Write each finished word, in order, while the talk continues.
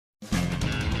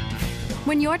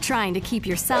When you're trying to keep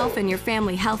yourself and your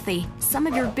family healthy, some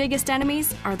of your biggest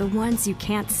enemies are the ones you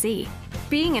can't see.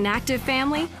 Being an active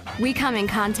family, we come in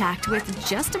contact with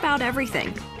just about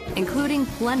everything, including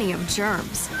plenty of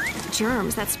germs.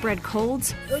 Germs that spread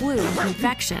colds, flu,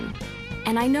 infection.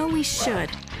 And I know we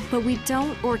should, but we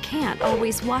don't or can't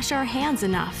always wash our hands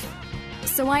enough.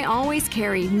 So I always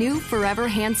carry new Forever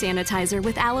Hand Sanitizer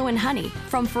with Aloe Honey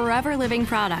from Forever Living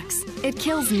Products. It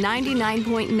kills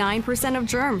 99.9% of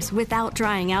germs without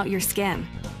drying out your skin.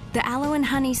 The Aloe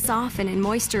Honey soften and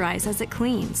moisturize as it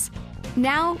cleans.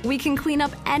 Now we can clean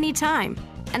up anytime,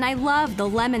 and I love the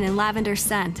lemon and lavender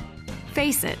scent.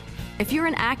 Face it, if you're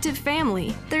an active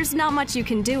family, there's not much you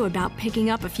can do about picking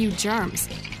up a few germs,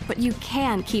 but you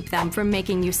can keep them from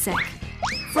making you sick.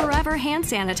 Forever Hand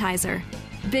Sanitizer.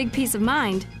 Big peace of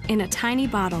mind in a tiny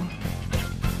bottle.